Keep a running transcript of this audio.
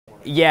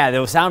Yeah,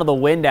 the sound of the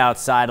wind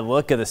outside, a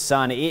look of the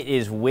sun. It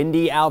is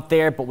windy out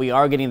there, but we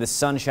are getting the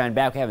sunshine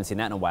back. We haven't seen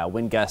that in a while.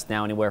 Wind gusts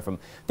now anywhere from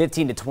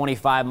 15 to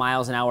 25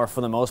 miles an hour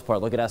for the most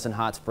part. Look at us in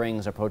Hot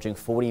Springs, approaching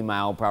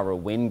 40-mile-per-hour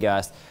wind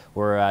gust.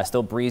 We're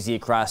still breezy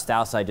across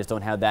Southside, just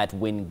don't have that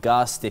wind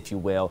gust, if you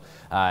will,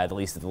 at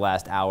least at the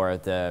last hour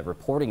at the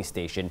reporting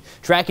station.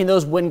 Tracking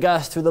those wind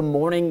gusts through the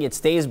morning, it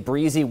stays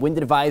breezy. Wind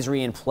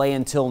advisory in play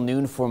until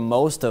noon for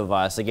most of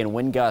us. Again,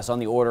 wind gusts on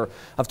the order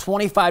of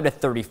 25 to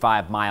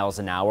 35 miles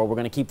an hour. We're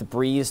going to keep the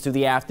breeze through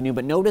the afternoon,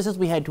 but notice as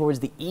we head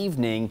towards the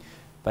evening,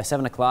 by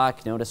 7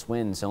 o'clock, notice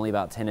winds only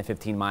about 10 to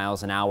 15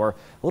 miles an hour.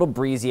 A little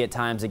breezy at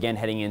times, again,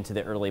 heading into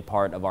the early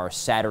part of our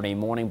Saturday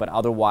morning, but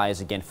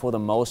otherwise, again, for the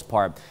most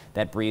part,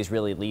 that breeze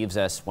really leaves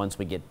us once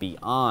we get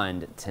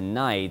beyond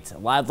tonight.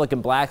 Live look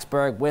in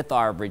Blacksburg with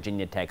our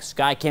Virginia Tech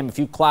Skycam. A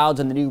few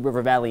clouds in the New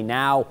River Valley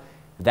now.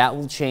 That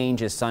will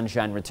change as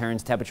sunshine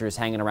returns. Temperatures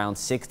hanging around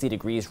 60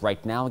 degrees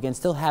right now. Again,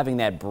 still having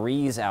that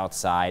breeze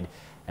outside.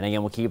 And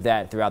again, we'll keep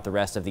that throughout the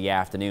rest of the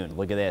afternoon.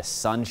 Look at this,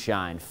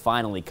 sunshine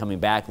finally coming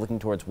back, looking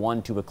towards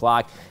 1, 2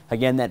 o'clock.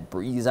 Again, that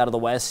breeze out of the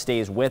west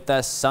stays with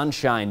us.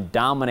 Sunshine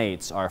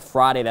dominates our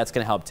Friday. That's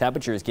going to help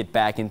temperatures get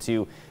back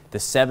into the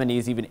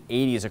 70s, even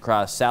 80s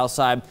across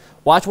Southside.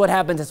 Watch what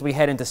happens as we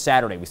head into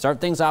Saturday. We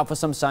start things off with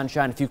some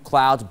sunshine, a few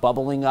clouds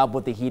bubbling up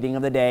with the heating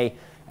of the day.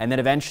 And then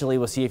eventually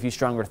we'll see a few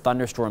stronger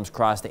thunderstorms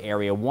cross the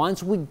area.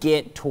 Once we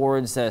get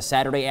towards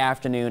Saturday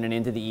afternoon and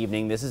into the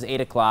evening, this is 8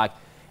 o'clock.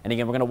 And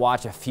again, we're going to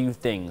watch a few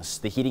things.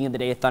 The heating of the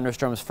day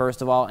thunderstorms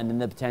first of all, and then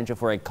the potential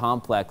for a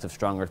complex of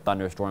stronger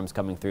thunderstorms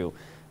coming through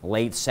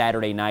late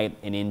Saturday night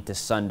and into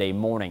Sunday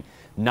morning.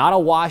 Not a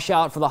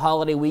washout for the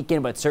holiday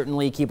weekend, but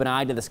certainly keep an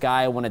eye to the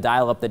sky. I want to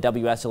dial up the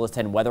WSLS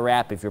 10 weather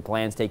app if your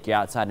plans take you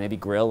outside and maybe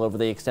grill over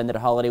the extended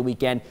holiday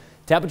weekend.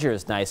 Temperature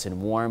is nice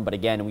and warm, but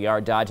again, we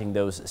are dodging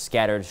those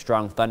scattered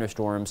strong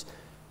thunderstorms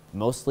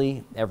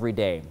mostly every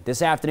day.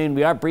 This afternoon,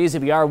 we are breezy,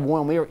 we are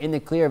warm, we are in the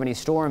clear of any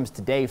storms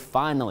today.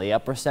 Finally,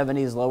 upper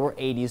 70s, lower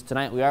 80s.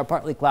 Tonight, we are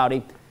partly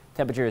cloudy.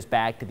 Temperature is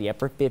back to the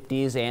upper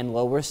 50s and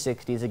lower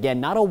 60s. Again,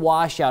 not a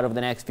washout over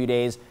the next few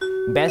days.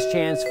 Best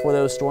chance for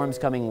those storms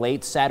coming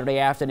late Saturday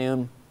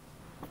afternoon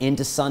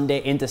into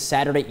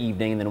Saturday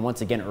evening, and then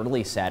once again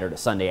early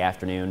Sunday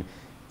afternoon.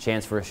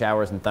 Chance for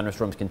showers and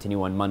thunderstorms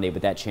continue on Monday,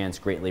 but that chance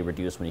greatly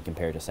reduced when you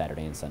compare it to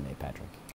Saturday and Sunday, Patrick.